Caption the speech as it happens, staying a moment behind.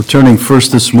Turning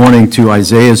first this morning to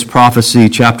Isaiah's prophecy,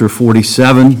 chapter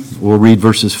 47. We'll read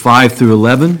verses 5 through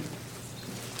 11.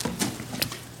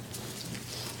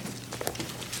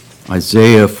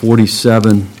 Isaiah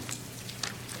 47.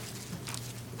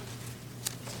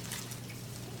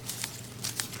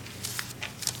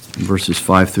 Verses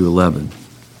 5 through 11.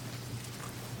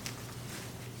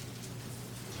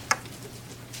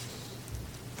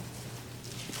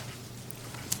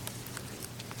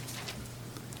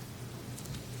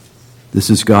 This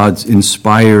is God's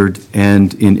inspired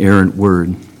and inerrant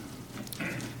word.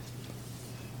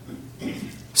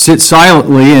 Sit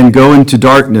silently and go into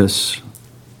darkness,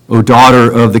 O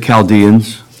daughter of the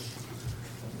Chaldeans,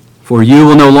 for you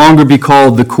will no longer be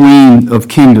called the queen of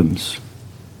kingdoms.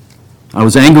 I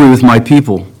was angry with my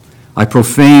people. I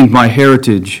profaned my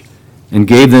heritage and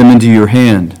gave them into your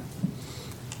hand.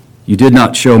 You did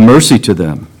not show mercy to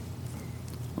them.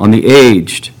 On the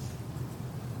aged,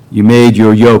 you made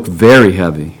your yoke very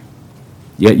heavy.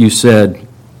 Yet you said,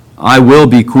 I will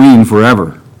be queen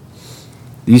forever.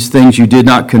 These things you did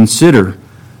not consider,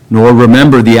 nor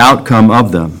remember the outcome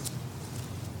of them.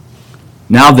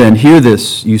 Now then, hear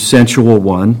this, you sensual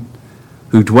one,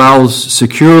 who dwells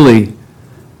securely,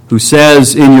 who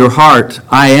says in your heart,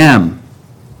 I am,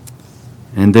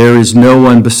 and there is no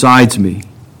one besides me.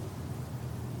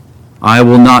 I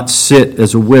will not sit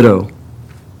as a widow,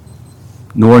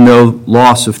 nor know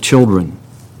loss of children.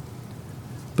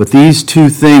 But these two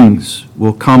things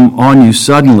will come on you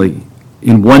suddenly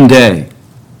in one day: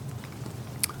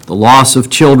 the loss of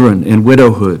children and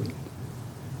widowhood.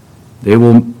 They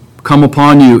will come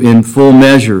upon you in full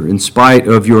measure, in spite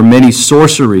of your many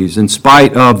sorceries, in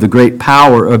spite of the great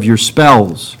power of your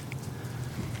spells.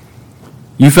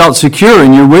 You felt secure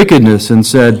in your wickedness and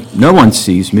said, no one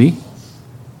sees me.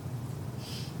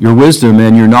 Your wisdom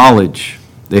and your knowledge,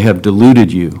 they have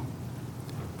deluded you.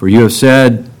 For you have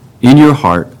said in your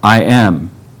heart, I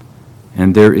am,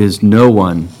 and there is no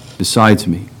one besides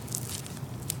me.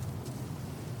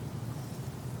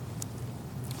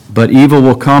 But evil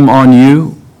will come on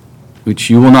you, which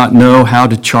you will not know how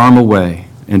to charm away,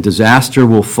 and disaster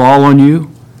will fall on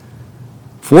you,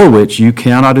 for which you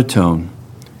cannot atone,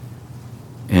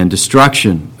 and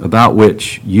destruction about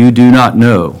which you do not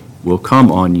know will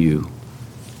come on you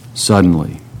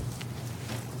suddenly.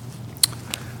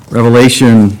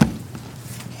 Revelation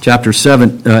chapter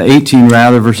 18,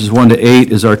 verses 1 to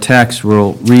 8 is our text.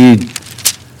 We'll read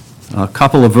a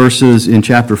couple of verses in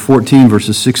chapter 14,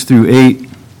 verses 6 through 8.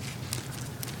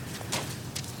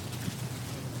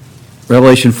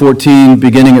 Revelation 14,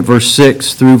 beginning at verse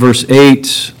 6 through verse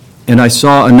 8. And I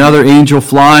saw another angel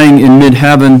flying in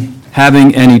mid-heaven,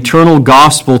 having an eternal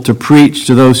gospel to preach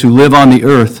to those who live on the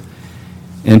earth,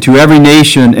 and to every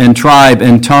nation and tribe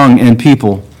and tongue and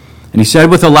people. And he said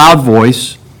with a loud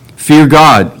voice, fear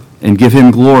God and give him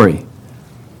glory,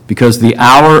 because the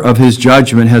hour of his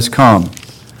judgment has come.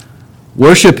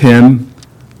 Worship him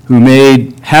who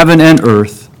made heaven and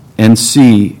earth and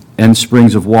sea and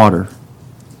springs of water.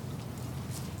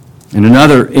 And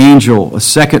another angel, a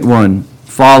second one,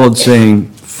 followed, saying,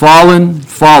 fallen,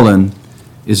 fallen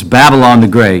is Babylon the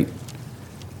Great,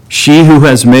 she who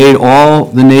has made all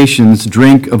the nations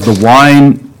drink of the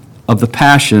wine of the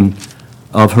passion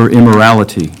of her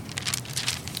immorality.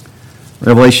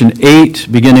 Revelation 8,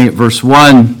 beginning at verse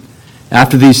 1.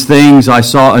 After these things I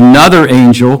saw another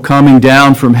angel coming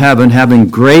down from heaven, having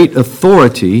great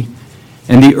authority,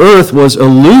 and the earth was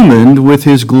illumined with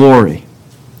his glory.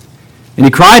 And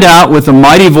he cried out with a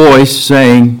mighty voice,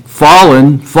 saying,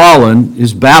 fallen, fallen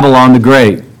is Babylon the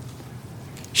Great.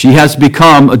 She has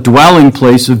become a dwelling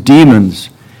place of demons,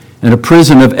 and a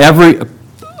prison of every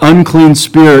unclean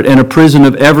spirit, and a prison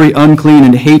of every unclean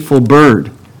and hateful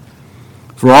bird.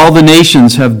 For all the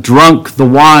nations have drunk the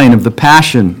wine of the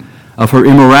passion of her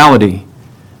immorality,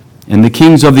 and the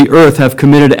kings of the earth have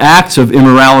committed acts of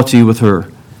immorality with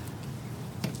her.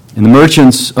 And the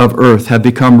merchants of earth have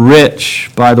become rich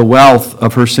by the wealth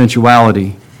of her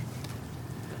sensuality.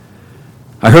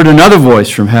 I heard another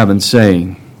voice from heaven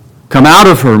saying, come out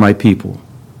of her, my people,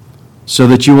 so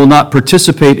that you will not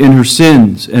participate in her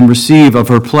sins and receive of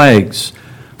her plagues.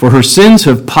 For her sins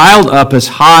have piled up as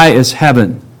high as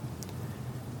heaven,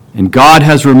 and God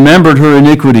has remembered her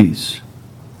iniquities.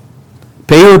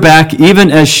 Pay her back even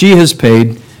as she has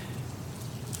paid.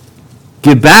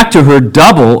 Give back to her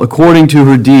double according to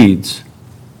her deeds.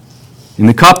 In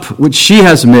the cup which she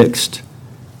has mix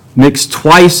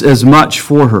twice as much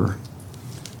for her.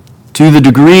 To the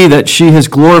degree that she has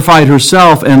glorified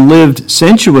herself and lived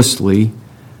sensuously,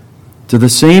 to the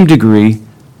same degree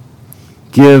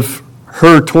give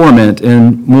her torment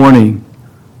and mourning.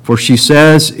 For she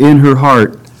says in her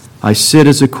heart, I sit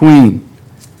as a queen,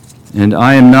 and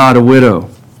I am not a widow,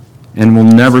 and will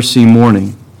never see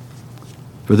mourning.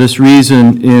 For this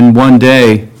reason, in one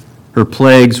day, her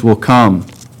plagues will come,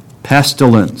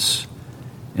 pestilence,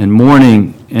 and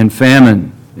mourning, and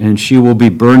famine, and she will be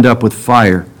burned up with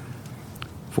fire.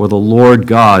 For the Lord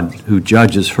God who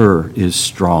judges her is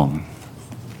strong.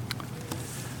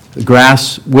 The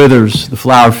grass withers, the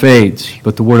flower fades,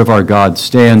 but the word of our God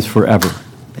stands forever.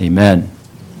 Amen.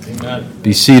 Amen.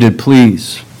 Be seated,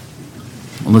 please.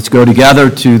 And let's go together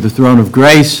to the throne of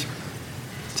grace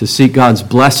to seek God's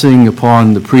blessing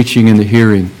upon the preaching and the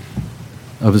hearing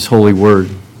of his holy word.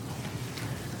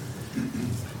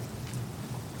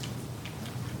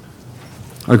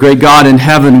 Our great God in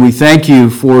heaven, we thank you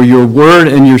for your word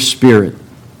and your spirit.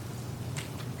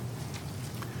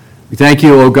 We thank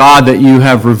you, O God, that you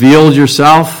have revealed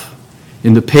yourself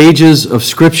in the pages of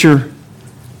Scripture,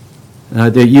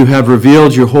 that you have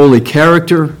revealed your holy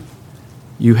character,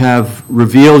 you have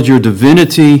revealed your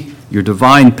divinity, your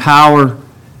divine power.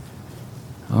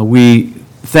 We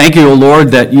thank you, O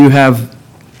Lord, that you have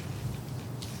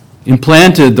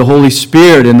implanted the Holy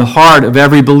Spirit in the heart of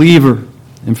every believer,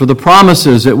 and for the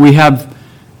promises that we have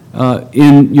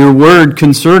in your word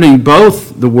concerning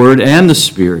both the word and the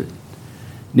Spirit.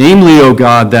 Namely, O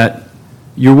God, that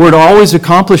your word always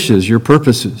accomplishes your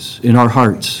purposes in our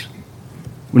hearts.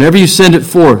 Whenever you send it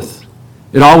forth,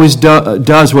 it always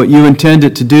does what you intend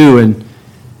it to do,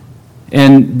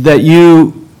 and that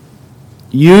you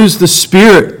use the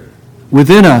Spirit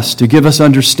within us to give us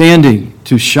understanding,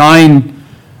 to shine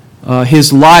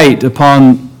his light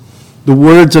upon the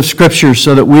words of Scripture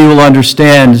so that we will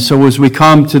understand. So as we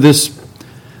come to this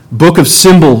book of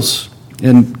symbols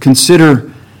and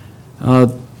consider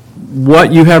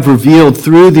what you have revealed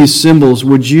through these symbols,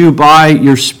 would you, by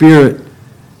your Spirit,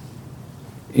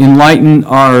 enlighten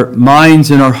our minds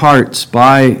and our hearts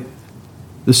by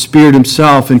the Spirit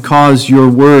himself and cause your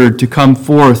word to come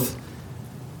forth,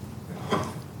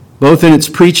 both in its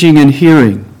preaching and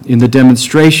hearing, in the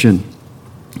demonstration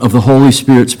of the Holy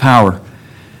Spirit's power.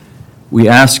 We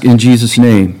ask in Jesus'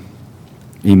 name,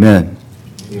 amen.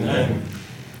 Amen.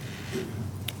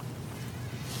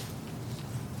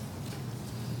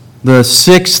 The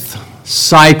sixth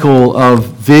cycle of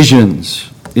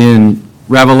visions in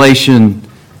Revelation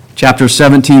chapter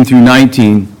 17 through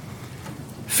 19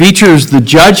 features the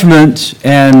judgment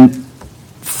and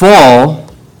fall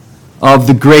of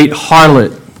the great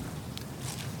harlot.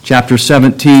 Chapter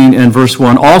 17 and verse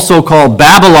 1, also called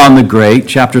Babylon the Great,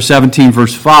 chapter 17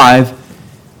 verse 5,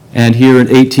 and here in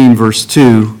 18 verse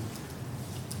 2.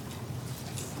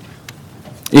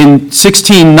 In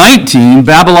 1619,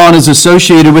 Babylon is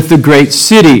associated with the great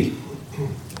city.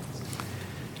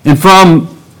 And from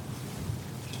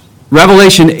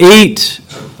Revelation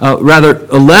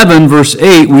 11, verse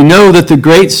 8, we know that the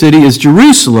great city is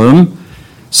Jerusalem,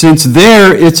 since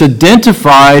there it's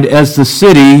identified as the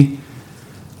city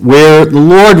where the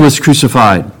Lord was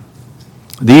crucified.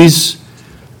 These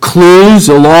clues,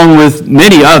 along with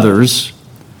many others,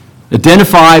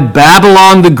 identify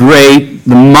Babylon the Great,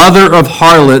 the mother of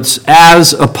harlots,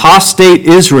 as apostate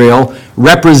Israel,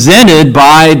 represented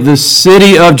by the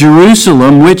city of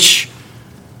Jerusalem, which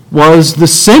was the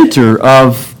center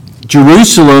of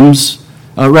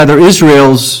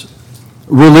Israel's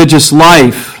religious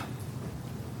life.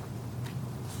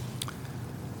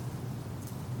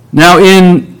 Now,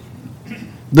 in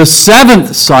the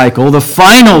seventh cycle, the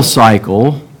final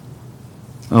cycle,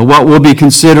 what we'll be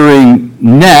considering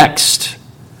next,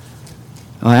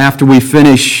 after we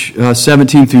finish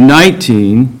 17 through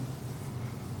 19,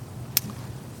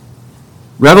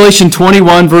 Revelation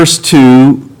 21, verse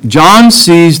 2, John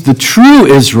sees the true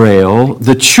Israel,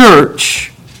 the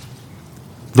church,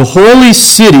 the holy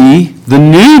city, the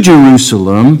new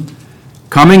Jerusalem,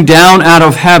 coming down out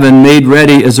of heaven, made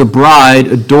ready as a bride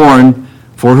adorned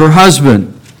for her husband.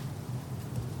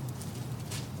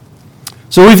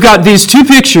 So we've got these two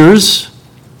pictures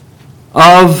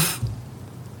of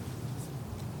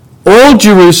Old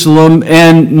Jerusalem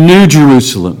and New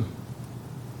Jerusalem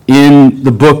in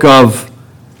the book of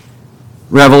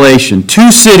Revelation. Two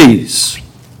cities,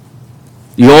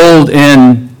 the old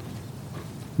and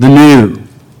the new.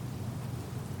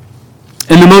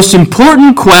 And the most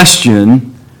important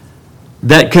question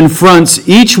that confronts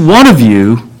each one of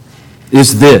you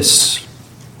is this: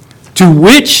 to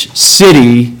which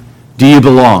city do you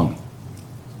belong?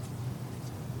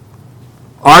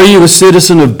 Are you a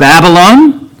citizen of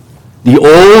Babylon, the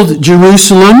old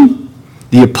Jerusalem,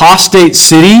 the apostate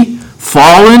city,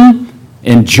 fallen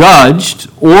and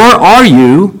judged, or are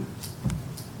you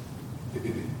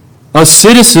a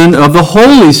citizen of the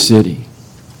holy city,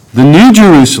 the New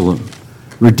Jerusalem,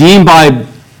 redeemed by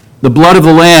the blood of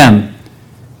the Lamb,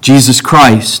 Jesus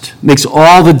Christ, makes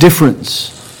all the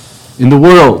difference in the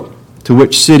world to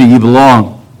which city you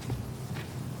belong.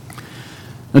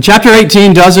 Now, chapter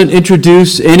 18 doesn't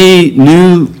introduce any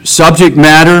new subject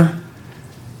matter,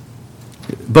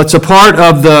 but it's a part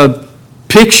of the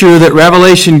picture that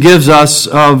Revelation gives us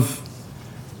of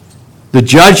the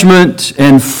judgment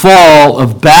and fall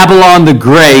of Babylon the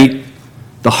Great,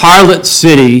 the harlot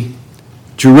city,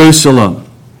 Jerusalem.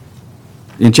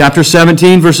 In chapter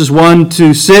 17, verses 1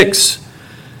 to 6,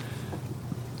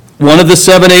 one of the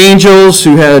seven angels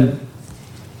who had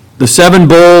the seven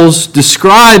bowls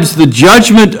describes the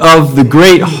judgment of the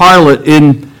great harlot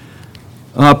in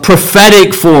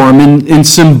prophetic form, in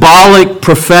symbolic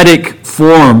prophetic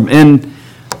form. And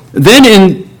then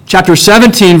in chapter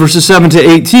 17, verses 7 to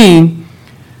 18,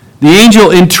 the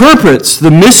angel interprets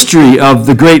the mystery of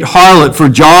the great harlot for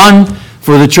John,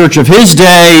 for the church of his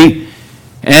day,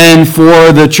 and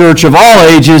for the church of all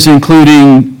ages,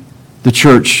 including the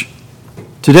church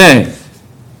today.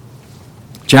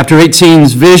 Chapter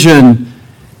 18's vision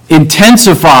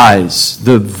intensifies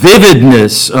the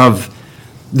vividness of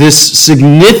this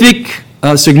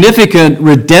significant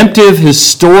redemptive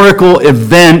historical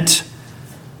event,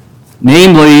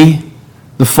 namely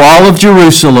the fall of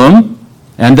Jerusalem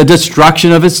and the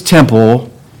destruction of its temple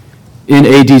in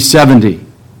AD 70.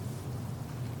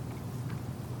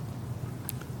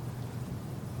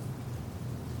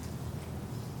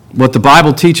 What the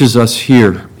Bible teaches us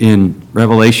here in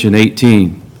Revelation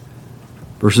 18,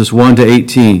 verses 1 to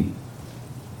 18,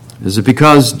 is that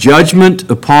because judgment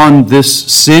upon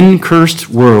this sin-cursed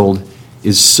world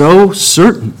is so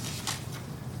certain,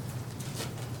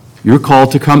 you're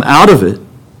called to come out of it,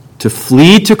 to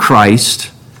flee to Christ,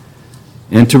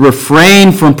 and to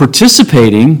refrain from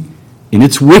participating in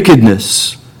its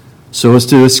wickedness so as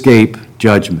to escape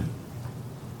judgment.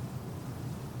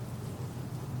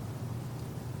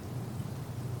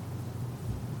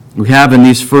 We have in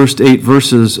these first 8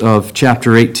 verses of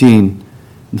chapter 18, in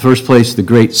the first place, the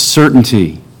great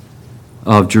certainty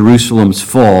of Jerusalem's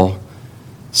fall.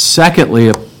 Secondly,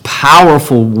 a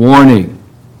powerful warning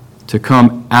to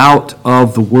come out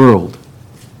of the world.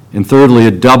 And thirdly,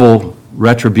 a double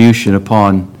retribution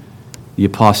upon the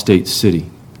apostate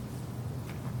city.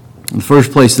 In the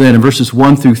first place then, in verses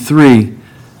 1 through 3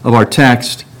 of our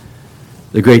text,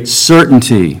 the great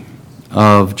certainty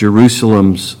of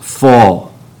Jerusalem's fall.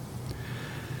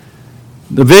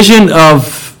 The vision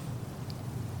of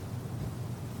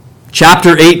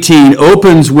chapter 18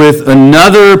 opens with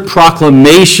another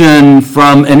proclamation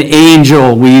from an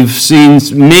angel. We've seen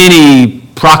many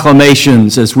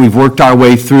proclamations as we've worked our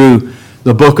way through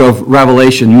the book of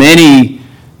Revelation. Many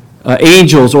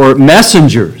angels or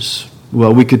messengers,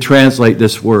 well, we could translate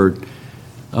this word,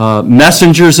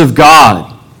 messengers of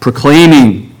God,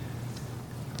 proclaiming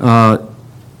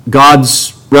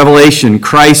God's revelation,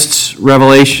 Christ's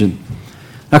revelation.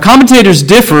 Now, commentators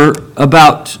differ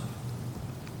about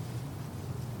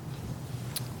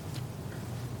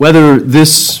whether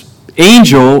this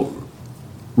angel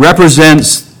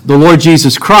represents the Lord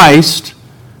Jesus Christ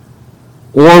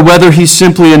or whether he's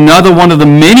simply another one of the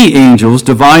many angels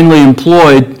divinely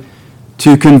employed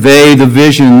to convey the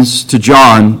visions to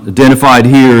John, identified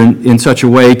here in such a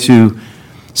way to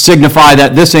signify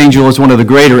that this angel is one of the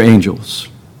greater angels.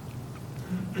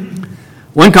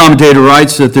 One commentator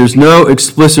writes that there's no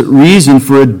explicit reason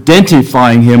for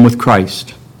identifying him with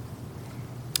Christ.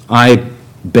 I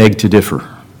beg to differ.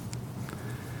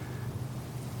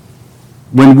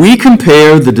 When we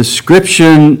compare the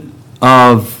description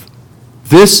of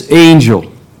this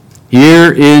angel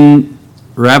here in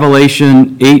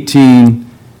Revelation 18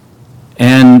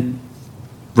 and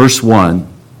verse 1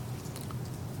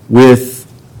 with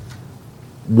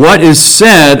what is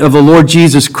said of the Lord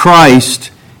Jesus Christ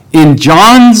in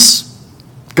John's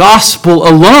gospel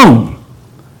alone,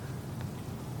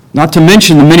 not to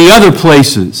mention the many other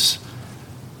places,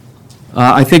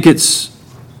 I think it's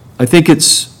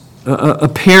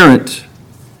apparent,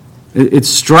 it's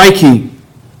striking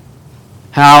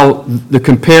how the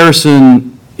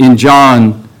comparison in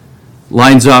John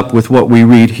lines up with what we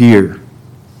read here.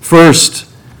 First,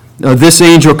 this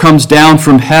angel comes down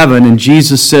from heaven, and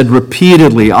Jesus said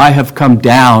repeatedly, "I have come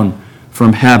down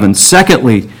from heaven."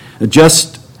 Secondly,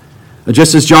 just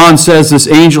as John says this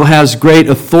angel has great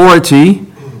authority,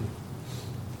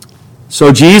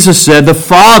 so Jesus said the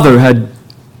Father had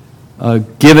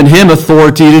given him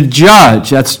authority to judge.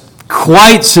 That's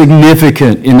quite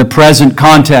significant in the present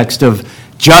context of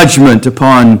judgment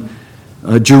upon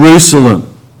Jerusalem.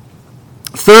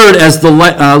 Third, as the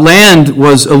land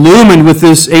was illumined with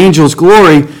this angel's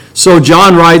glory, So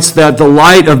John writes that the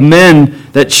light of men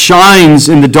that shines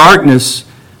in the darkness,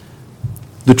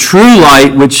 the true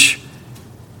light which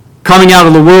coming out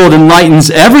of the world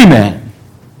enlightens every man,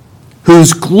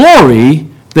 whose glory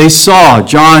they saw.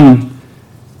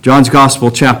 John's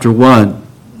Gospel, chapter 1.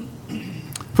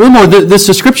 Furthermore, this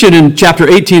description in chapter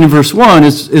 18 and verse 1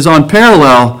 is on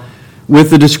parallel with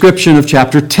the description of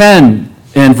chapter 10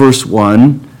 and verse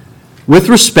 1 with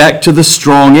respect to the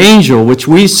strong angel, which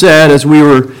we said as we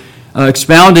were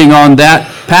expounding on that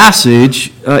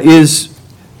passage is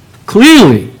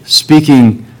clearly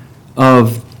speaking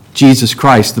of Jesus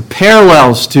Christ. The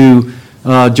parallels to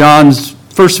John's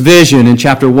first vision in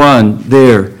chapter 1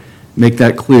 there make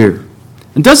that clear.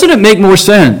 And doesn't it make more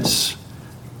sense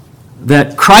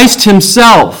that Christ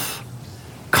himself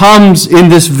comes in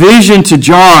this vision to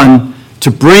John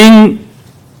to bring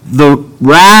the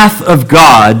wrath of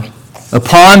God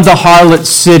upon the harlot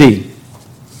city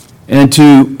and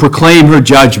to proclaim her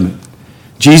judgment?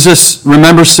 Jesus,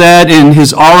 remember, said in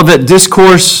his Olivet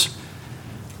Discourse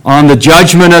on the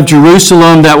judgment of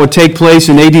Jerusalem that would take place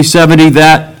in AD 70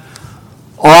 that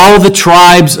all the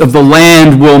tribes of the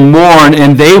land will mourn,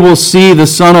 and they will see the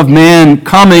Son of Man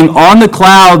coming on the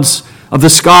clouds of the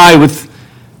sky with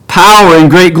power and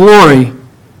great glory.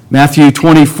 Matthew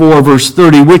 24, verse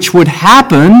 30, which would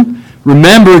happen,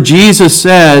 remember, Jesus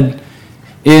said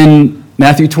in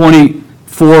Matthew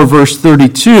 24, verse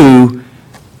 32,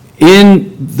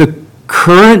 in the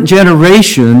current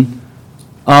generation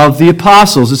of the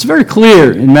apostles. It's very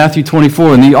clear in Matthew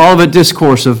 24, in the Olivet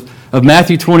Discourse of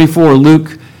Matthew 24,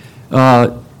 Luke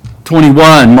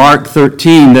 21, Mark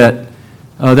 13,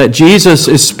 that Jesus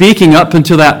is speaking up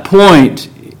until that point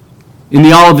in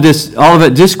the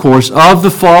Olivet Discourse of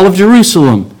the fall of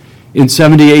Jerusalem in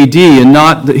 70 AD and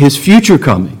not his future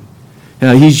coming.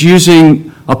 He's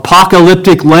using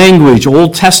apocalyptic language,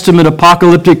 Old Testament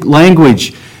apocalyptic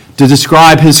language, to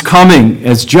describe his coming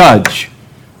as judge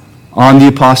on the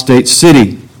apostate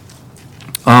city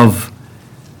of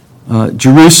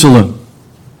Jerusalem.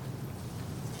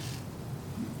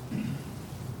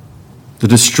 The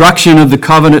destruction of the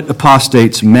covenant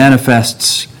apostates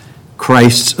manifests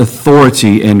Christ's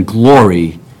authority and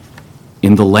glory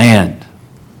in the land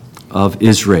of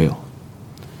Israel.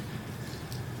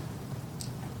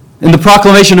 And the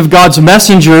proclamation of God's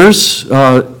messengers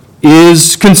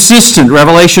is consistent.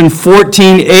 Revelation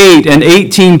 14:8 and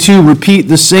 18:2 repeat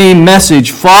the same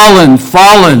message. Fallen,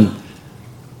 fallen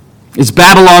is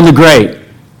Babylon the Great.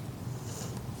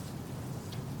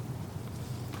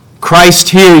 Christ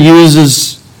here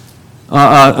uses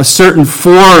a certain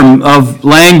form of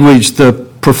language, the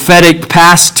prophetic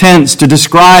past tense, to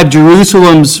describe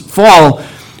Jerusalem's fall,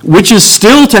 which is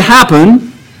still to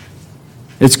happen.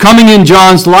 It's coming in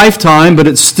John's lifetime, but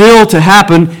it's still to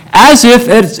happen as if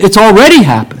it's already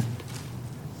happened.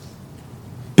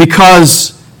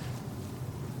 Because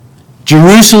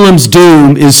Jerusalem's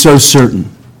doom is so certain.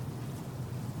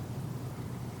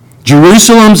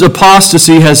 Jerusalem's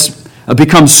apostasy has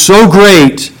become so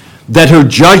great that her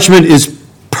judgment is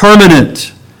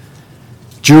permanent.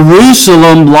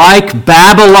 Jerusalem, like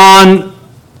Babylon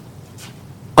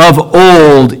of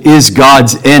old, is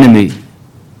God's enemy.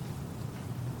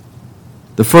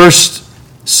 The first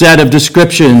set of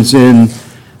descriptions in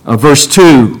verse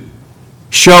 2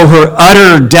 show her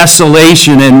utter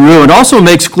desolation and ruin. Also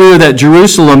makes clear that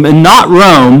Jerusalem, and not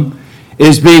Rome,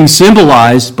 is being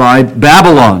symbolized by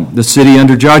Babylon, the city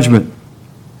under judgment.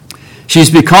 She's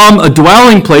become a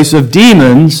dwelling place of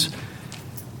demons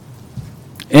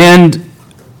and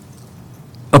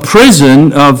a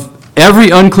prison of every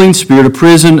unclean spirit, a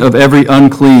prison of every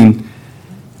unclean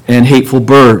and hateful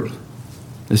bird.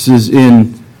 This is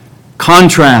in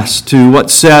contrast to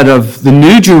what's said of the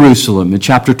New Jerusalem in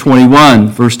chapter 21,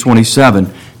 verse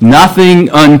 27. Nothing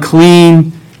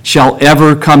unclean shall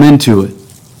ever come into it.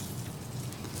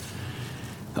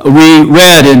 We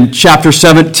read in chapter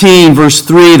 17, verse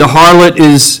 3, the harlot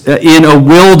is in a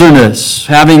wilderness,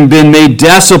 having been made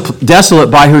desolate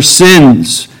by her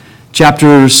sins.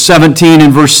 Chapter 17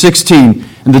 and verse 16.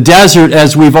 And the desert,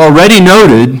 as we've already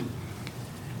noted,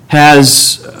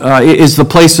 is the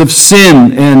place of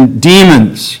sin and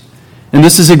demons. And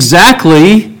this is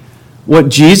exactly what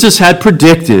Jesus had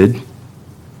predicted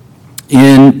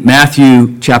in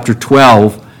Matthew chapter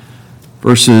 12,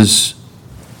 verses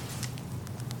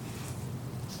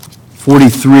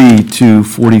 43 to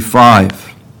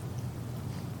 45.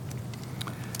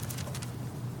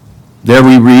 There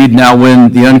we read, now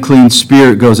when the unclean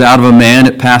spirit goes out of a man,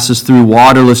 it passes through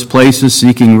waterless places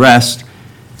seeking rest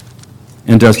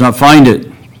and does not find it.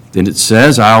 Then it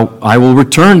says, I will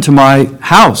return to my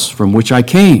house from which I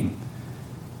came.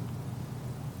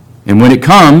 And when it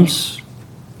comes,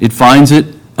 it finds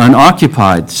it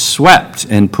unoccupied, swept,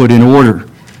 and put in order.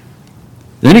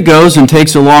 Then it goes and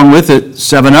takes along with it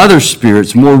 7 other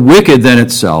spirits more wicked than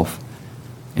itself,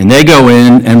 and they go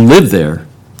in and live there.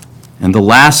 And the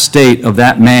last state of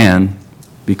that man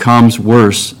becomes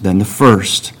worse than the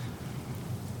first.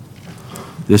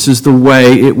 This is the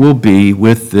way it will be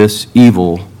with this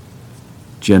evil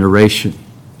generation.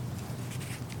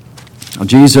 Now,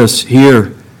 Jesus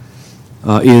here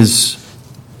is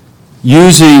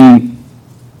using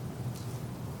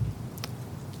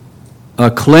a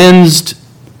cleansed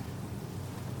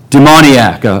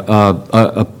demoniac,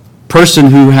 a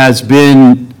person who has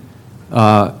been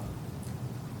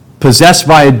possessed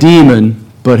by a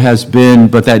demon, but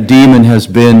that demon has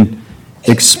been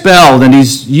expelled, and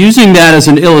he's using that as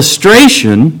an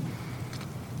illustration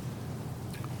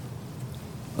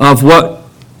of what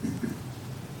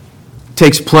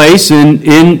takes place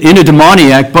in a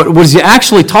demoniac. But what is he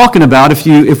actually talking about, if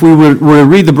we were to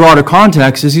read the broader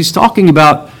context, is he's talking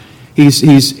about,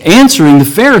 he's answering the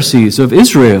Pharisees of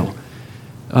Israel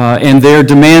and their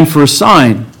demand for a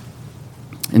sign.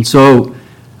 And so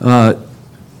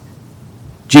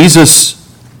Jesus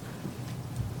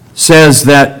says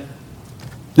that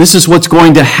this is what's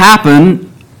going to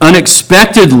happen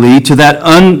unexpectedly to that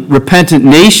unrepentant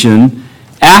nation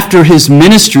after his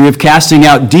ministry of casting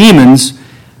out demons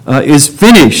is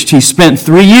finished. He spent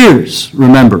 3 years,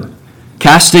 remember,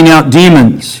 casting out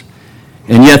demons.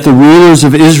 And yet the rulers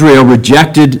of Israel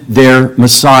rejected their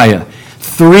Messiah.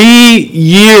 3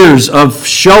 years of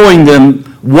showing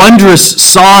them wondrous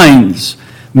signs,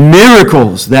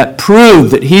 miracles that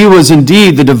proved that he was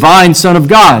indeed the divine Son of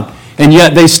God. And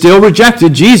yet they still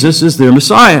rejected Jesus as their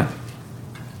Messiah.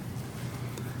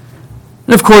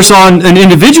 And of course, on an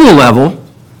individual level,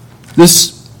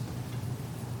 this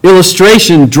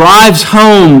illustration drives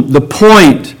home the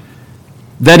point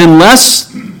that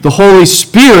unless the Holy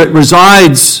Spirit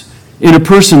resides in a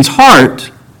person's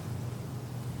heart,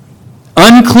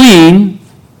 unclean,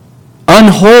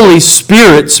 unholy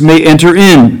spirits may enter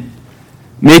in,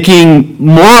 making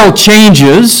moral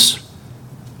changes,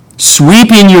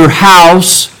 sweeping your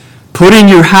house, putting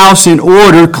your house in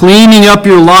order, cleaning up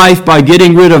your life by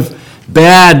getting rid of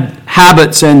bad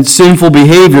habits and sinful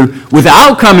behavior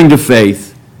without coming to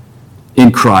faith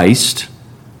in Christ,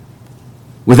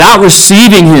 without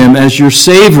receiving him as your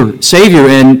Savior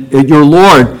and your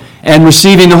Lord, and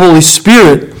receiving the Holy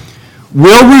Spirit,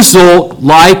 will result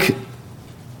like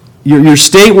your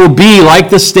state will be like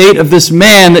the state of this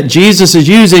man that Jesus is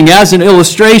using as an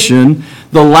illustration.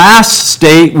 The last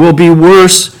state will be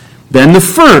worse than the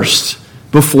first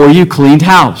before you cleaned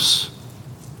house.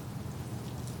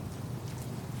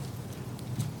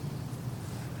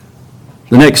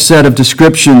 The next set of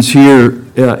descriptions here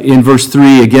in verse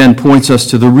 3 again points us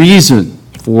to the reason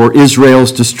for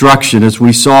Israel's destruction, as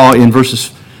we saw in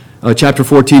chapter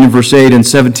 14 and verse 8 and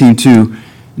 17:2,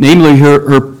 namely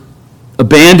her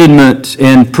abandonment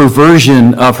and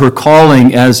perversion of her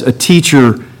calling as a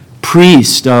teacher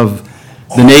priest of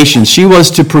the nations. She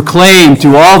was to proclaim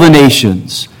to all the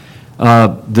nations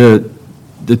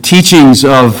the teachings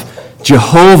of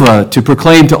Jehovah, to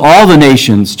proclaim to all the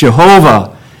nations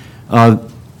Jehovah,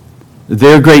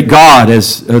 their great God,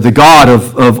 as the God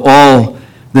of all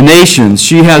the nations.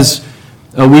 She has,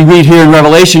 we read here in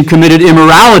Revelation, committed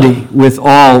immorality with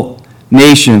all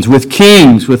nations, with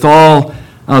kings, with all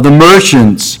the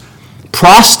merchants,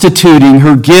 prostituting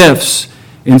her gifts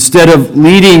instead of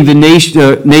leading the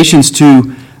nations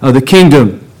to the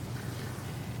kingdom.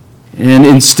 And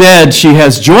instead, she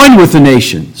has joined with the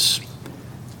nations,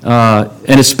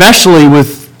 and especially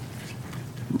with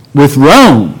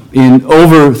Rome, in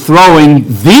overthrowing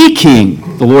the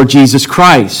King, the Lord Jesus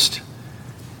Christ.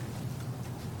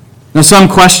 Now, some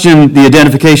question the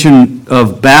identification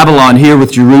of Babylon here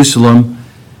with Jerusalem.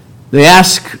 They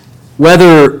ask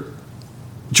whether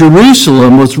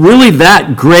Jerusalem was really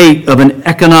that great of an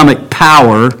economic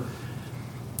power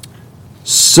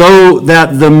so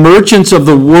that the merchants of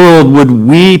the world would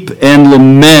weep and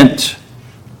lament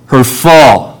her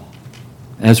fall,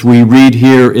 as we read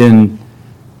here in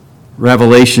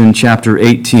Revelation chapter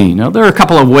 18. Now, there are a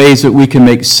couple of ways that we can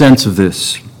make sense of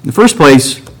this. In the first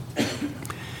place,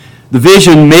 the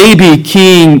vision may be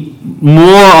keying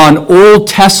more on Old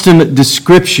Testament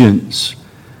descriptions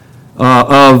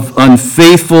of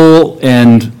unfaithful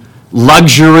and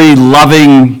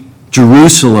luxury-loving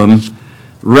Jerusalem,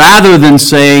 rather than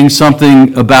saying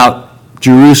something about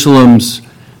Jerusalem's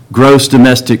gross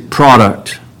domestic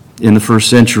product in the first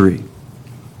century.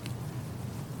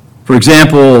 For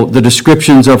example, the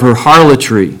descriptions of her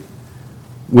harlotry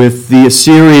with the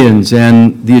Assyrians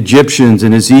and the Egyptians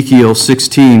in Ezekiel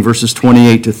 16, verses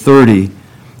 28 to 30,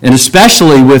 and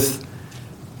especially with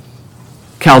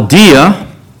Chaldea,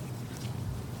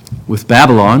 with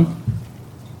Babylon,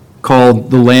 called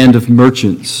the land of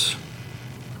merchants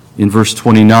in verse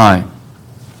 29.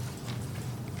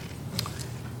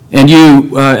 And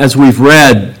you, as we've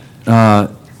read,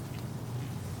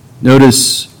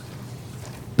 notice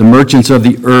the merchants of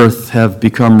the earth have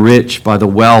become rich by the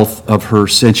wealth of her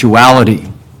sensuality.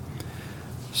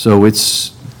 So it's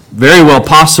very well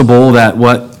possible that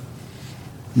what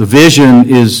the vision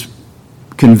is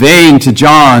conveying to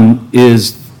John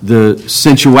is the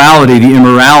sensuality, the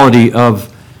immorality of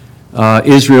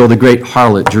Israel, the great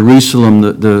harlot, Jerusalem,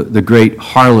 the great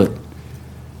harlot,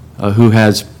 who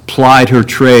has plied her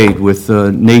trade with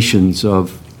the nations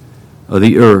of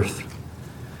the earth.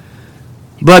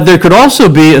 But there could also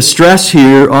be a stress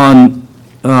here on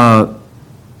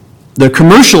the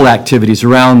commercial activities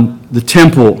around the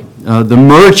temple, the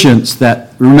merchants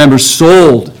that, remember,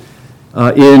 sold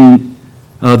in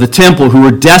the temple, who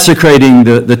were desecrating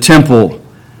the temple.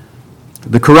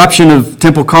 The corruption of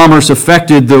temple commerce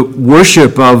affected the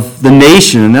worship of the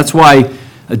nation, and that's why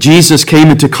Jesus came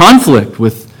into conflict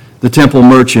with the temple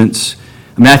merchants,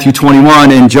 Matthew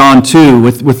 21 and John 2,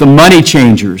 with the money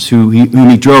changers whom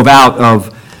he drove out of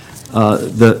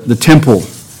the temple.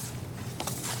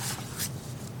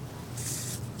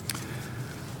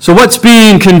 So what's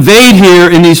being conveyed here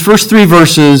in these first three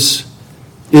verses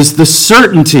is the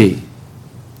certainty.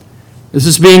 This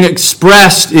is being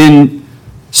expressed in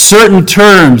certain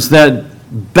terms that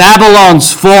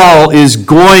Babylon's fall is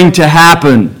going to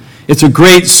happen. It's a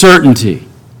great certainty.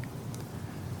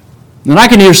 And I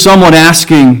can hear someone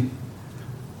asking,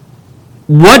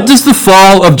 what does the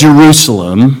fall of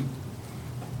Jerusalem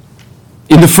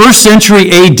in the first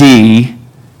century AD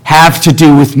have to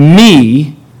do with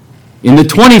me in the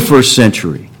 21st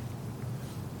century?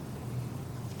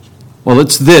 Well,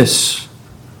 it's this.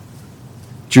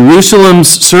 Jerusalem's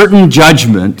certain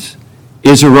judgment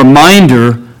is a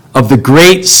reminder of the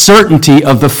great certainty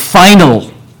of the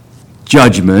final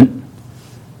judgment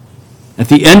at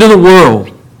the end of the world.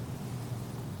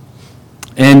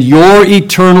 And your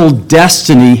eternal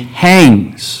destiny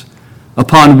hangs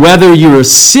upon whether you're a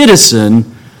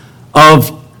citizen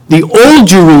of the old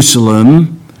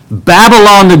Jerusalem,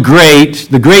 Babylon the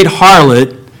great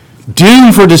harlot,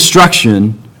 doomed for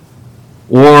destruction,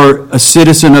 or a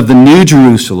citizen of the new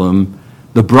Jerusalem,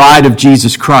 the bride of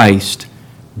Jesus Christ,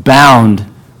 bound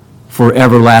for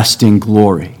everlasting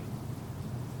glory.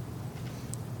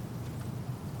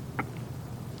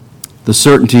 The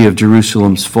certainty of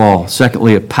Jerusalem's fall.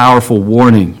 Secondly, a powerful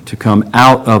warning to come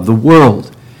out of the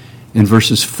world in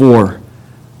verses 4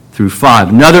 through 5.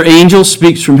 Another angel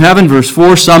speaks from heaven, verse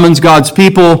 4, summons God's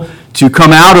people to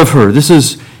come out of her. This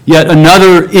is yet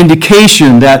another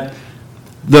indication that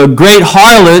the great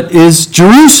harlot is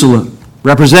Jerusalem,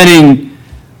 representing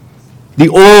the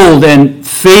old and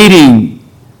fading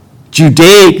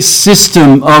Judaic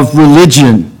system of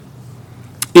religion.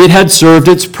 It had served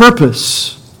its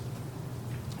purpose.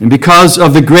 And because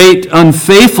of the great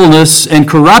unfaithfulness and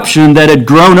corruption that had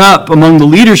grown up among the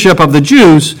leadership of the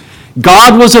Jews,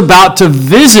 God was about to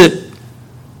visit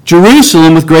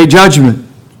Jerusalem with great judgment.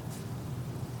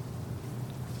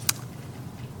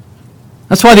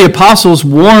 That's why the apostles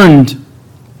warned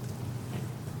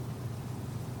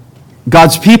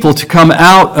God's people to come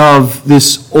out of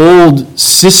this old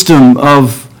system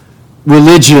of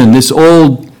religion, this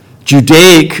old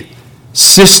Judaic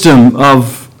system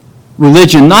of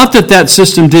religion. Not that that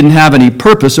system didn't have any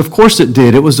purpose. Of course it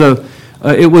did. It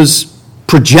was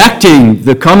projecting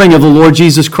the coming of the Lord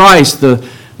Jesus Christ.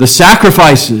 The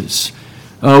sacrifices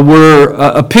were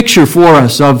a picture for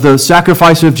us of the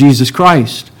sacrifice of Jesus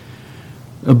Christ.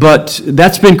 But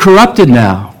that's been corrupted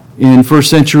now in first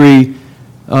century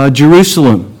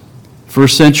Jerusalem,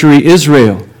 first century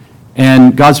Israel.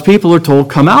 And God's people are told,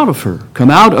 come out of her. Come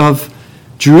out of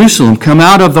Jerusalem. Come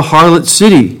out of the harlot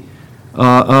city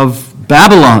of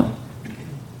Babylon.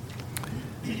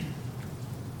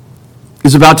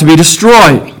 Is about to be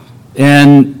destroyed.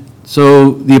 And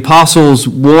so the apostles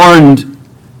warned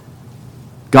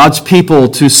God's people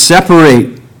to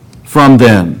separate from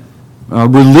them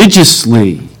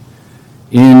religiously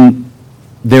in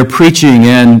their preaching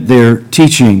and their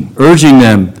teaching, urging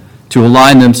them to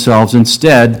align themselves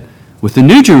instead with the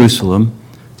New Jerusalem,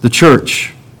 the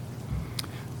church.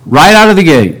 Right out of the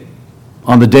gate,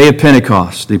 on the day of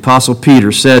Pentecost, the Apostle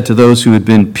Peter said to those who had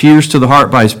been pierced to the heart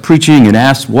by his preaching and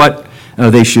asked what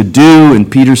they should do,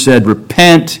 and Peter said,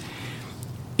 repent.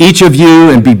 each of you,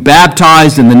 and be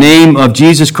baptized in the name of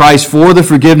Jesus Christ for the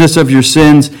forgiveness of your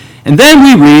sins. And then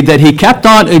we read that he kept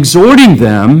on exhorting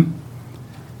them,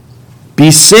 be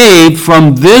saved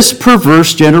from this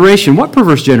perverse generation. What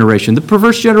perverse generation? The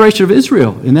perverse generation of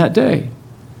Israel in that day.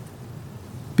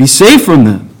 Be saved from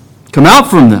them. Come out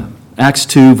from them. Acts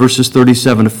 2, verses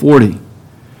 37 to 40.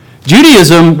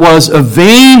 Judaism was a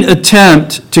vain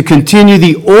attempt to continue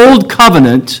the old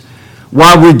covenant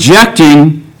while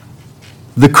rejecting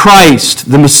the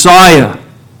Christ, the Messiah.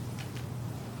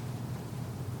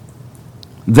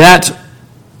 That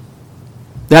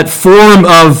form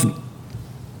of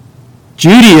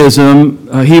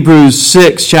Judaism, Hebrews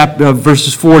 6,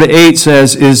 verses 4 to 8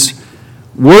 says, is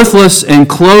worthless and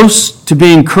close to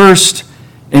being cursed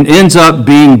and ends up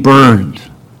being burned.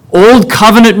 Old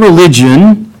covenant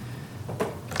religion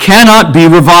cannot be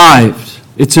revived.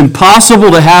 It's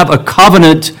impossible to have a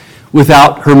covenant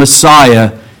without her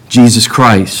Messiah, Jesus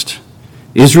Christ.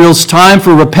 Israel's time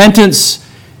for repentance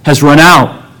has run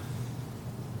out.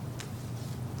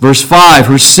 Verse 5,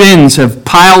 her sins have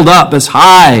piled up as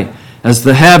high as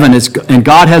the heaven, and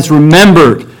God has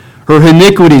remembered her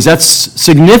iniquities. That's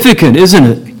significant, isn't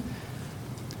it?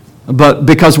 But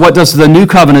because what does the new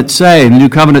covenant say? The new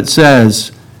covenant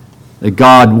says that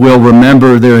God will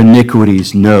remember their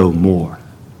iniquities no more.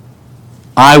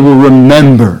 I will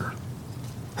remember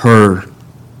her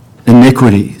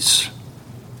iniquities.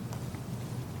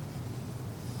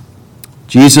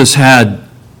 Jesus had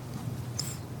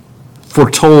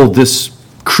foretold this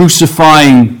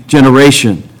crucifying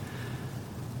generation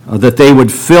that they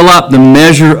would fill up the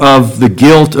measure of the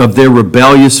guilt of their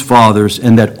rebellious fathers,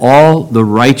 and that all the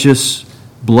righteous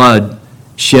blood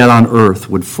shed on earth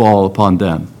would fall upon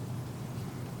them.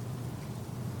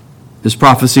 This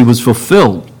prophecy was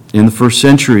fulfilled in the first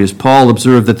century as Paul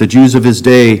observed that the Jews of his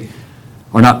day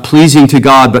are not pleasing to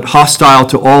God but hostile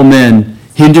to all men,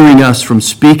 hindering us from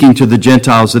speaking to the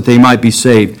Gentiles that they might be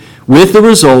saved, with the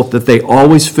result that they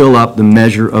always fill up the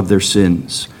measure of their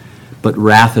sins. But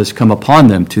wrath has come upon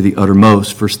them to the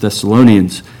uttermost. 1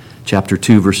 Thessalonians chapter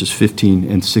 2, verses 15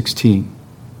 and 16.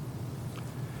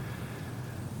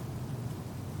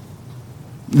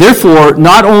 Therefore,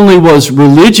 not only was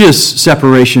religious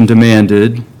separation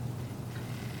demanded,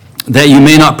 that you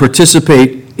may not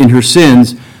participate in her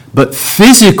sins, but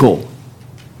physical,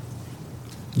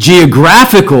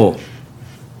 geographical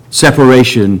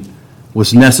separation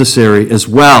was necessary as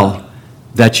well,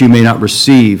 that you may not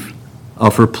receive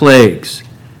of her plagues.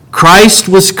 Christ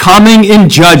was coming in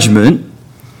judgment.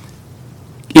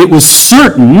 It was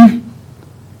certain,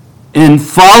 and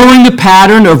following the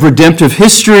pattern of redemptive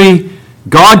history,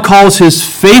 God calls his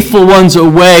faithful ones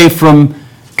away from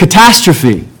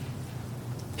catastrophe.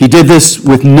 He did this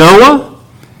with Noah.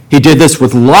 He did this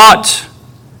with Lot.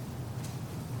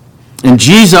 And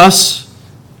Jesus,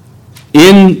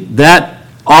 in that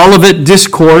Olivet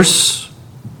discourse,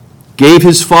 gave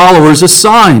his followers a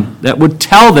sign that would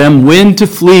tell them when to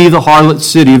flee the harlot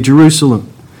city of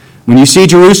Jerusalem. When you see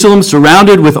Jerusalem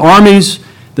surrounded with armies,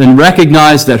 then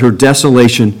recognize that her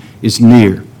desolation is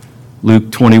near.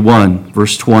 Luke 21,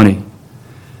 verse 20.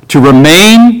 To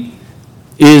remain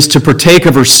is to partake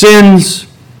of her sins,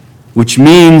 which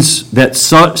means that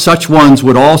such ones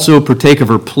would also partake of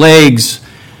her plagues,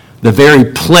 the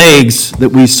very plagues that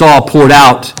we saw poured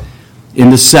out in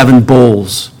the 7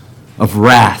 bowls of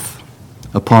wrath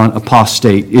upon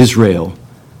apostate Israel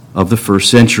of the first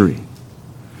century.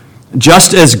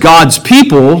 Just as God's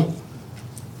people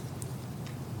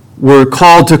were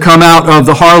called to come out of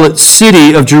the harlot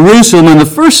city of Jerusalem in the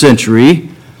first century,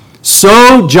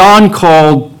 so John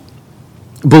called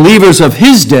believers of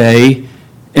his day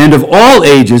and of all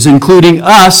ages, including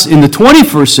us in the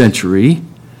 21st century,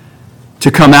 to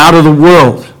come out of the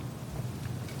world.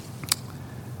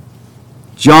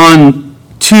 John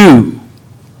 2,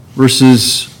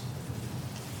 verses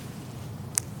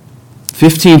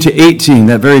 15 to 18,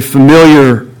 that very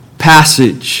familiar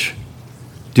passage.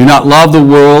 Do not love the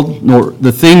world, nor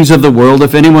the things of the world.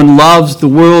 If anyone loves the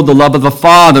world, the love of the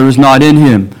Father is not in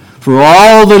him. For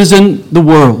all that is in the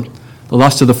world, the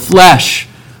lust of the flesh,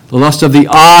 the lust of the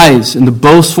eyes, and the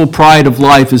boastful pride of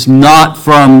life is not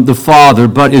from the Father,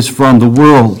 but is from the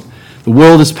world. The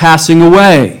world is passing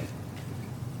away,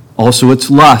 also its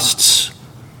lusts.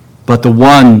 But the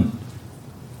one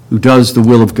who does the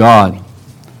will of God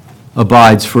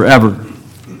abides forever.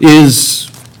 Is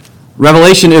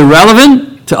Revelation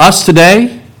irrelevant to us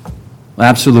today?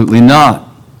 Absolutely not.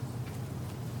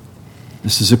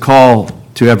 This is a call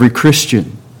to every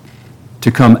Christian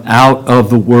to come out of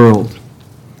the world,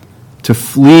 to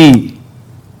flee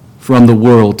from the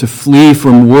world, to flee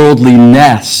from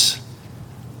worldliness,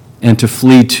 and to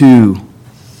flee to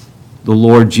the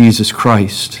Lord Jesus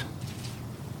Christ.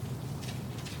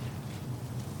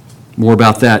 More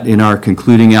about that in our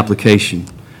concluding application.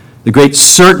 The great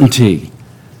certainty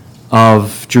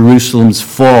of Jerusalem's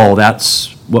fall,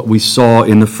 that's what we saw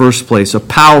in the first place. A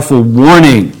powerful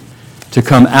warning to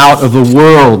come out of the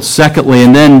world, secondly.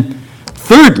 And then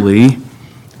thirdly,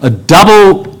 a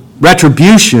double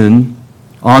retribution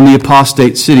on the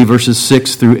apostate city, verses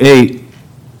 6 through 8.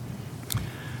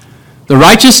 The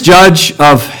righteous judge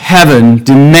of heaven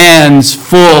demands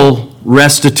full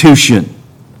restitution.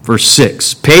 Verse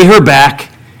 6, pay her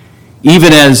back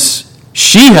even as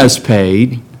she has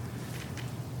paid,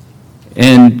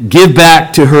 and give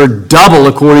back to her double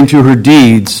according to her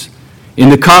deeds. In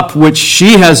the cup which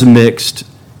she has mix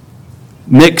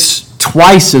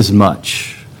twice as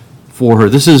much for her.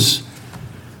 This is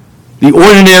the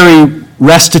ordinary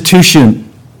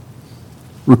restitution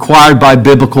required by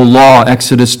biblical law,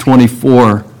 Exodus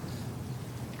 24,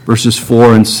 verses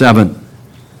 4 and 7.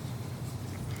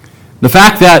 The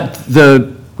fact that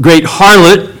the great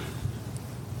harlot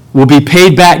will be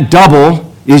paid back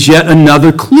double is yet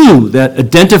another clue that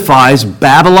identifies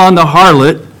Babylon the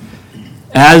harlot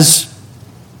as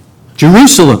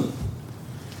Jerusalem.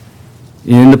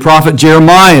 In the prophet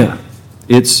Jeremiah,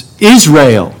 it's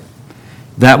Israel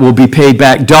that will be paid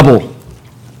back double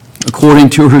according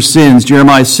to her sins.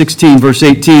 Jeremiah 16, verse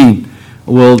 18.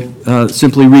 We'll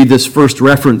simply read this first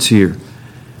reference here.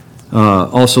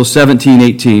 Also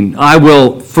 17:18. I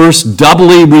will first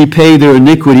doubly repay their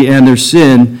iniquity and their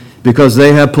sin, because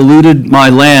they have polluted my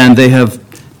land. They have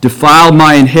defiled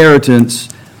my inheritance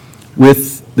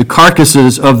with the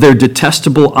carcasses of their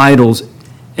detestable idols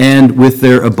and with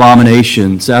their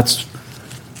abominations. That's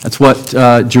what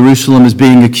Jerusalem is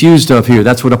being accused of here.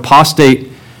 That's what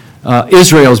apostate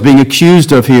Israel is being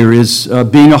accused of here, is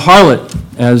being a harlot,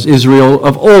 as Israel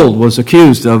of old was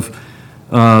accused of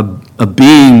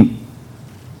being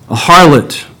a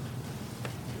harlot.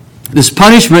 This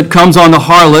punishment comes on the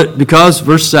harlot because,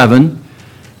 verse 7,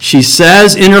 she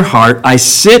says in her heart, I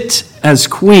sit as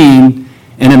queen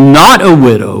and am not a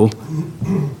widow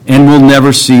and will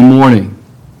never see mourning.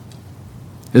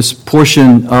 This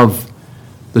portion of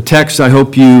the text, I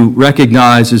hope you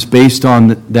recognize, is based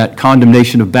on that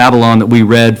condemnation of Babylon that we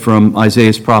read from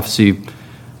Isaiah's prophecy,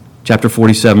 chapter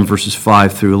 47, verses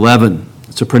 5 through 11.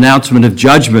 It's a pronouncement of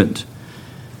judgment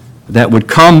that would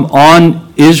come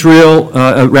on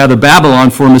Babylon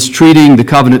for mistreating the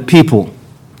covenant people.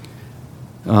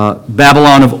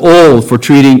 Babylon of old for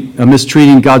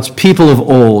mistreating God's people of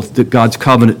old, God's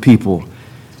covenant people.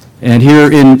 And here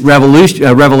in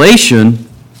Revelation,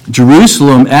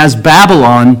 Jerusalem as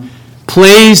Babylon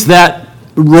plays that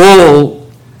role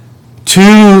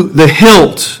to the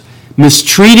hilt,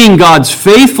 mistreating God's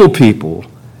faithful people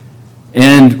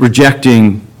and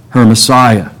rejecting her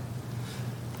Messiah.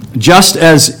 Just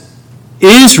as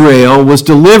Israel was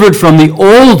delivered from the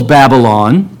old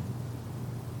Babylon,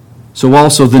 so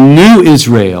also the new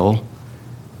Israel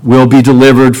will be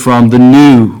delivered from the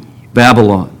new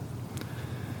Babylon.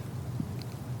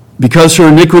 Because her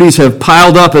iniquities have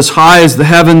piled up as high as the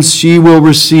heavens, she will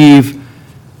receive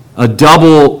a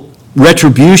double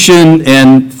retribution,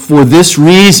 and for this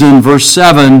reason, verse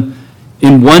 7,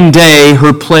 in one day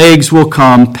her plagues will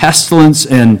come, pestilence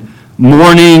and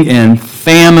mourning and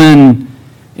famine,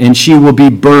 and she will be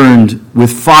burned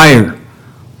with fire.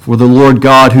 For the Lord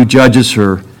God who judges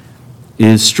her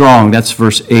is strong. That's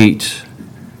verse 8,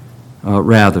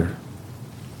 rather.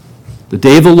 The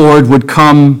day of the Lord would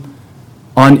come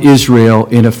on Israel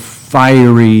in a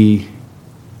fiery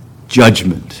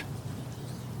judgment.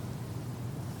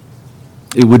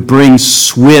 It would bring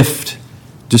swift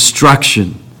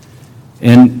destruction.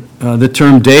 And the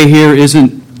term day here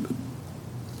isn't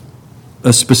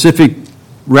a specific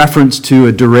reference to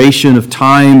a duration of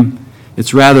time.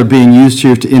 It's rather being used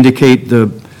here to indicate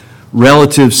the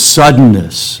relative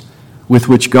suddenness with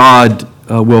which God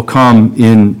will come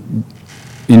in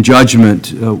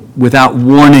judgment without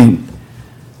warning,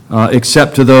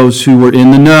 except to those who were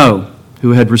in the know,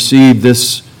 who had received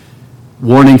this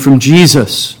warning from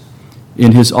Jesus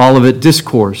in his Olivet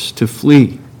Discourse to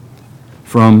flee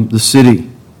from the city.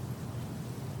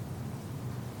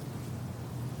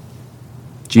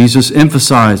 Jesus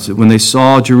emphasized that when they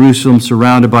saw Jerusalem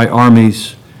surrounded by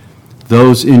armies,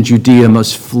 those in Judea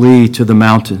must flee to the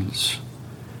mountains.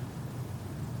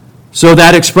 So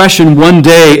that expression, one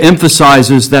day,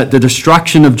 emphasizes that the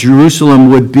destruction of Jerusalem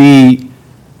would be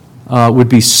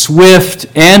swift,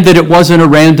 and that it wasn't a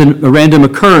random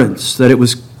occurrence, that it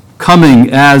was coming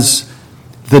as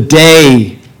the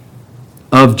day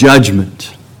of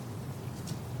judgment.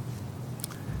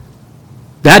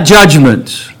 That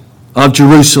judgment of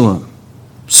Jerusalem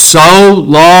so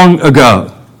long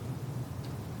ago,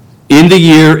 in the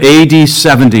year AD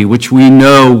 70, which we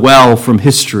know well from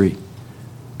history,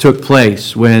 took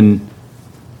place when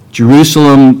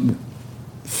Jerusalem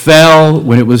fell,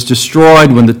 when it was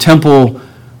destroyed, when the temple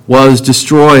was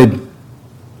destroyed.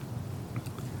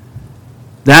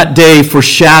 That day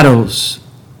foreshadows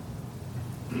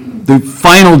the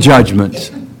final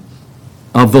judgment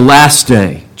of the last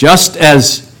day. Just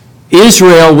as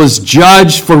Israel was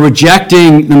judged for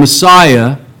rejecting the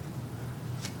Messiah,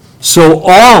 so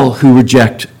all who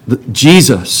reject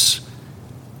Jesus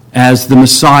as the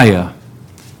Messiah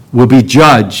will be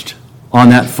judged on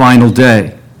that final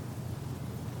day.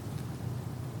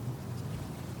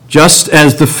 Just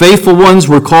as the faithful ones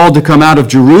were called to come out of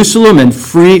Jerusalem and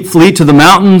flee to the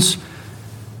mountains,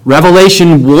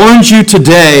 Revelation warns you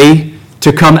today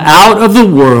to come out of the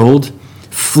world,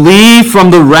 flee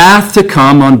from the wrath to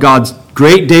come on God's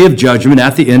great day of judgment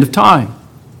at the end of time.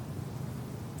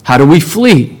 How do we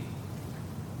flee?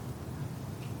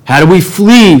 How do we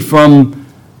flee from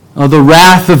the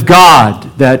wrath of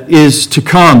God that is to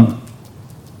come?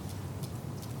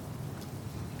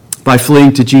 By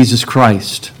fleeing to Jesus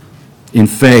Christ in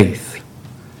faith.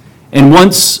 And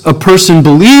once a person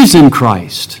believes in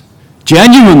Christ,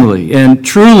 genuinely and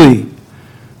truly,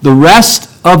 the rest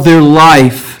of their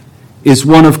life is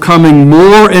one of coming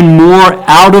more and more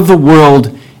out of the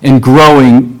world and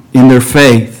growing in their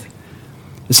faith.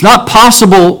 It's not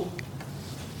possible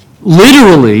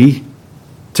literally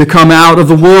to come out of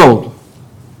the world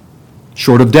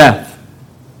short of death.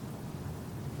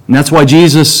 And that's why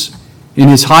Jesus, in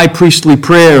his high priestly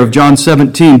prayer of John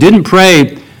 17, didn't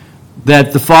pray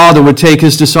that the Father would take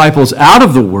his disciples out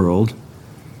of the world,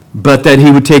 but that he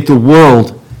would take the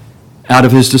world out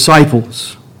of his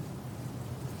disciples.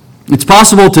 It's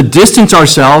possible to distance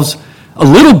ourselves a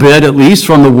little bit, at least,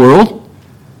 from the world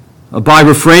by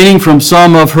refraining from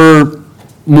some of her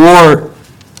more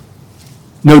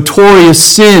notorious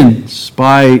sins,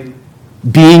 by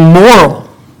being moral.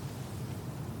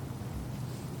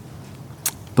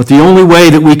 But the only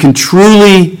way that we can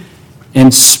truly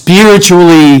and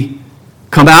spiritually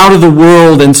come out of the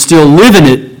world and still live in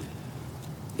it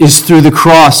is through the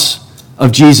cross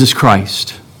of Jesus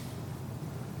Christ.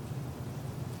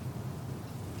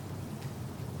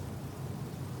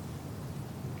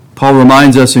 Paul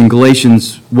reminds us in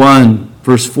Galatians 1,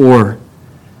 verse 4,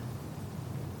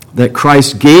 that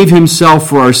Christ gave himself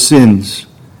for our sins,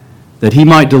 that he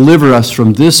might deliver us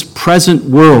from this present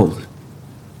world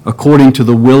according to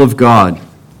the will of God,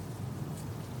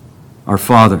 our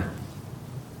Father.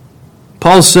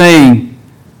 Paul's saying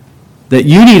that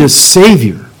you need a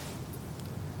Savior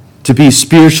to be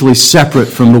spiritually separate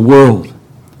from the world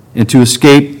and to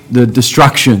escape the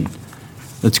destruction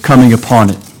that's coming upon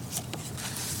it.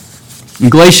 In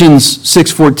Galatians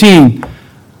 6:14,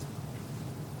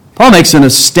 Paul makes an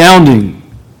astounding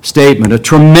statement, a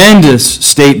tremendous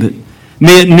statement.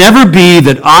 May it never be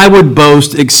that I would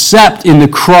boast except in the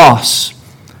cross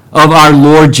of our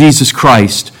Lord Jesus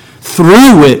Christ,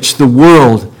 through which the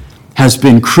world has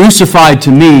been crucified to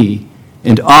me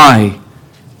and I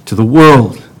to the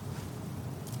world.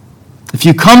 If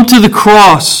you come to the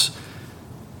cross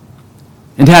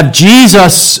and have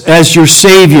Jesus as your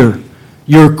Savior,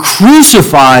 you're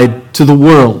crucified to the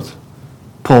world,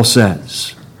 Paul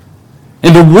says.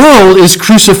 And the world is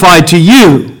crucified to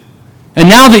you. And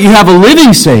now that you have a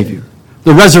living Savior,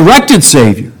 the resurrected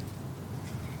Savior,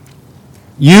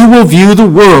 you will view the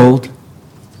world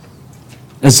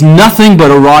as nothing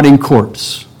but a rotting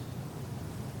corpse.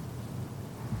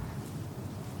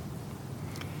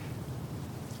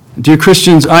 Dear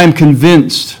Christians, I am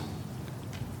convinced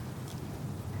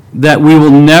that we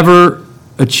will never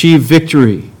achieve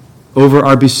victory over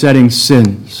our besetting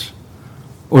sins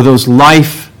or those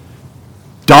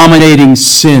life-dominating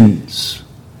sins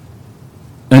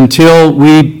until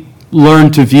we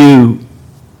learn to view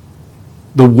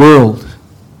the world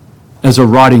as a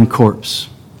rotting corpse,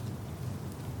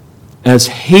 as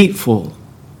hateful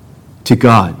to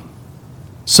God,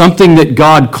 something that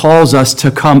God calls us to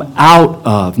come out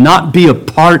of, not be a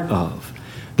part of,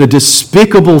 the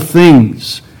despicable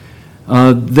things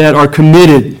that are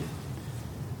committed,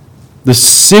 the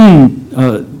sin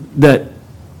that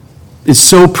is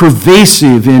so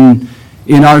pervasive in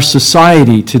our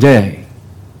society today.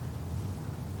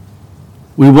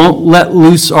 We won't let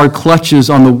loose our clutches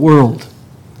on the world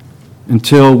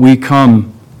until we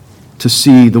come to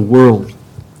see the world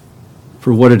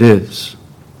for what it is,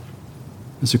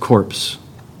 as a corpse.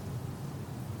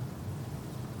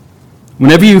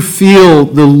 Whenever you feel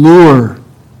the lure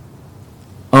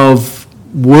of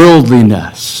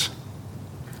worldliness,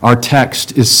 our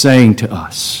text is saying to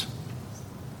us,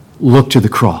 look to the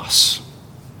cross.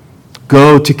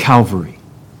 Go to Calvary.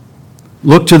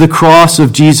 Look to the cross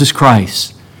of Jesus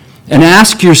Christ and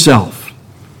ask yourself,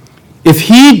 if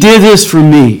he did this for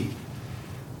me,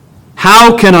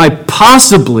 how can I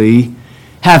possibly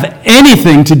have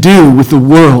anything to do with the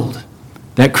world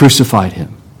that crucified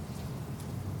him?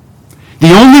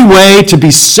 The only way to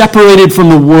be separated from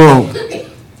the world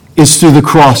is through the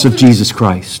cross of Jesus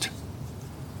Christ.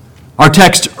 Our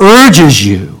text urges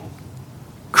you,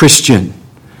 Christian,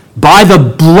 by the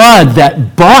blood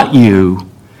that bought you,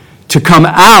 to come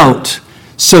out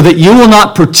so that you will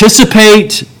not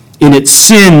participate in its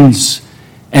sins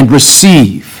and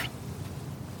receive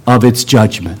of its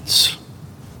judgments.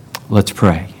 Let's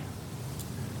pray.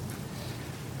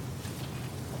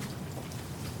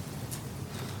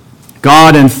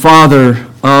 God and Father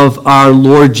of our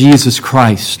Lord Jesus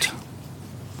Christ,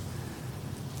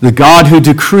 the God who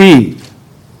decreed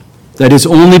that his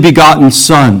only begotten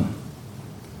Son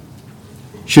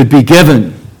should be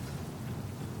given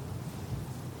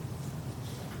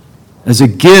as a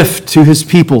gift to his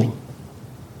people,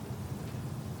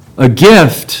 a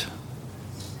gift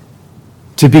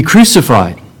to be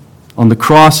crucified on the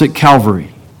cross at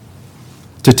Calvary,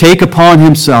 to take upon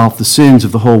himself the sins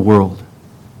of the whole world,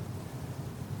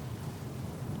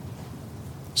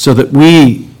 so that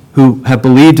we who have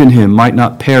believed in him might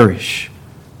not perish,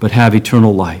 but have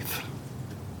eternal life.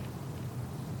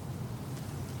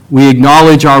 We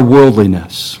acknowledge our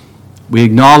worldliness. We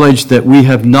acknowledge that we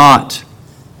have not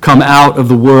come out of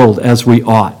the world as we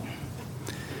ought.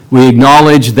 We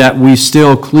acknowledge that we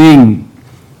still cling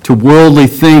to worldly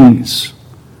things,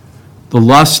 the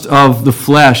lust of the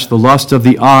flesh, the lust of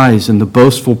the eyes, and the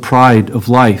boastful pride of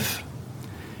life.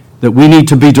 That we need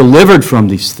to be delivered from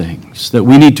these things, that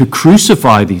we need to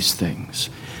crucify these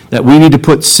things, that we need to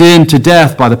put sin to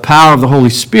death by the power of the Holy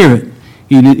Spirit,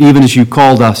 even as you have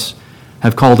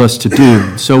called us to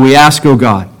do. So we ask, O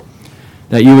God,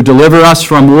 that you would deliver us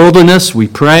from worldliness. We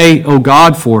pray, O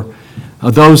God, for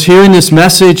those hearing this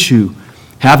message who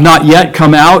have not yet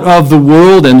come out of the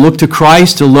world and look to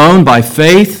Christ alone by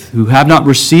faith, who have not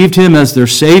received him as their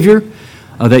Savior,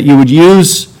 that you would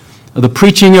use the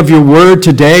preaching of your word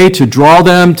today to draw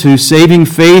them to saving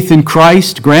faith in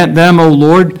Christ. Grant them, O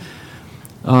Lord,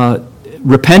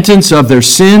 repentance of their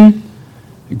sin.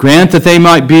 Grant that they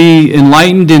might be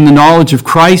enlightened in the knowledge of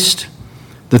Christ,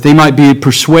 that they might be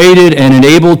persuaded and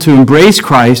enabled to embrace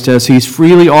Christ as he's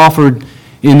freely offered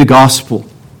in the gospel.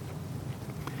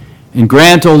 And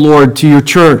grant, O Lord, to your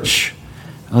church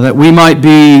that we might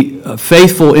be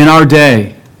faithful in our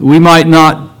day. We might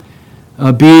not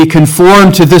be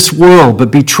conformed to this world,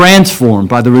 but be transformed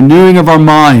by the renewing of our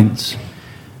minds,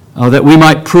 that we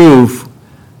might prove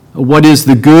what is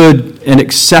the good and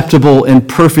acceptable and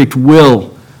perfect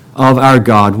will of our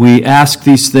God. We ask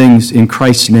these things in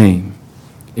Christ's name.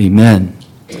 Amen.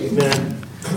 Amen.